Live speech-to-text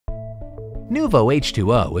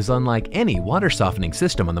NuvoH2O is unlike any water softening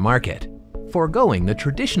system on the market. Foregoing the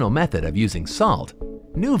traditional method of using salt,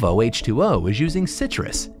 NuvoH2O is using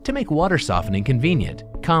citrus to make water softening convenient,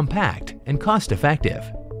 compact, and cost-effective.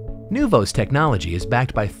 Nuvo's technology is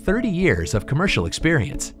backed by 30 years of commercial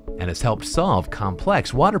experience and has helped solve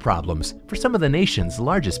complex water problems for some of the nation's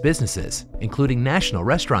largest businesses, including national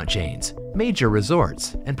restaurant chains, major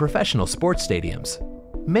resorts, and professional sports stadiums.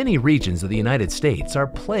 Many regions of the United States are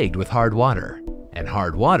plagued with hard water, and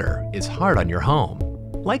hard water is hard on your home.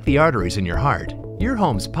 Like the arteries in your heart, your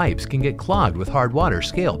home's pipes can get clogged with hard water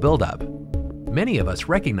scale buildup. Many of us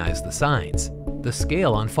recognize the signs, the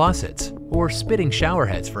scale on faucets, or spitting shower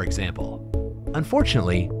heads, for example.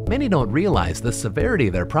 Unfortunately, many don't realize the severity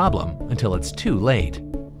of their problem until it's too late.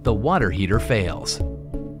 The water heater fails.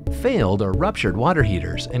 Failed or ruptured water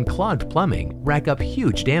heaters and clogged plumbing rack up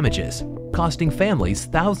huge damages, costing families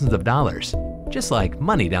thousands of dollars, just like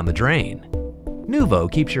money down the drain. Nuvo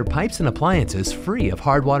keeps your pipes and appliances free of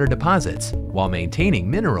hard water deposits while maintaining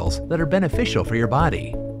minerals that are beneficial for your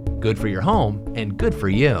body. Good for your home and good for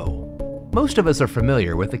you. Most of us are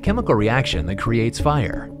familiar with the chemical reaction that creates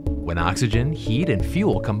fire. When oxygen, heat, and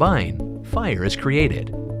fuel combine, fire is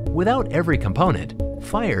created. Without every component,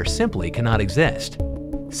 fire simply cannot exist.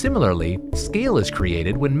 Similarly, scale is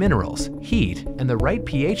created when minerals, heat, and the right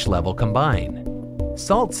pH level combine.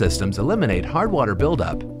 Salt systems eliminate hard water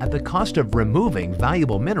buildup at the cost of removing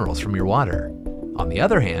valuable minerals from your water. On the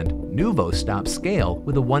other hand, Nuvo stops scale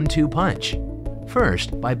with a 1-2 punch.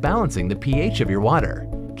 First, by balancing the pH of your water,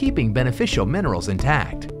 keeping beneficial minerals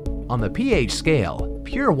intact. On the pH scale,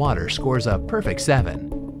 pure water scores a perfect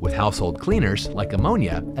 7, with household cleaners like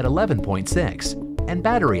ammonia at 11.6, and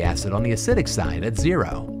battery acid on the acidic side at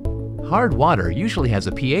 0. Hard water usually has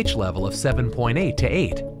a pH level of 7.8 to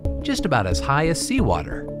 8, just about as high as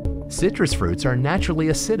seawater. Citrus fruits are naturally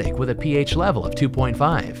acidic with a pH level of 2.5.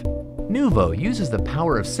 Nuvo uses the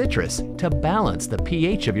power of citrus to balance the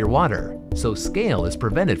pH of your water, so scale is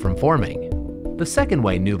prevented from forming. The second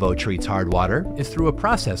way Nuvo treats hard water is through a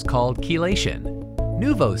process called chelation.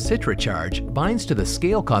 Nuvo's CitraCharge binds to the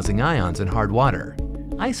scale-causing ions in hard water,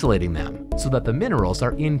 isolating them so that the minerals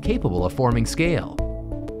are incapable of forming scale.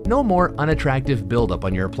 No more unattractive buildup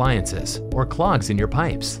on your appliances or clogs in your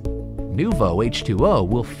pipes. NuvoH2O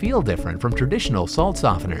will feel different from traditional salt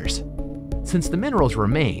softeners. Since the minerals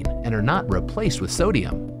remain and are not replaced with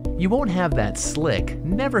sodium, you won't have that slick,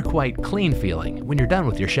 never quite clean feeling when you're done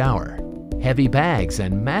with your shower. Heavy bags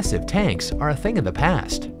and massive tanks are a thing of the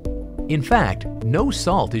past. In fact, no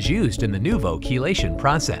salt is used in the Nuvo chelation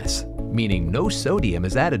process, meaning no sodium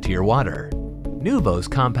is added to your water. Nuvo's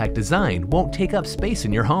compact design won't take up space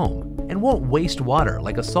in your home and won't waste water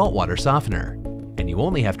like a saltwater softener, and you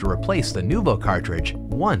only have to replace the Nuvo cartridge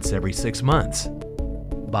once every 6 months.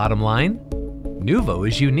 Bottom line, Nuvo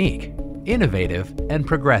is unique, innovative, and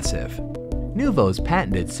progressive. Nuvo's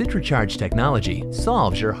patented CitraCharge technology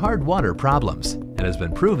solves your hard water problems and has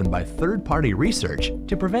been proven by third-party research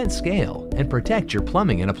to prevent scale and protect your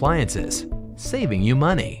plumbing and appliances, saving you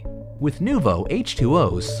money. With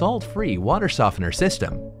NuvoH2O's salt-free water softener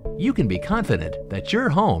system, you can be confident that your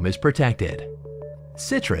home is protected.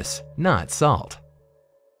 Citrus, not salt.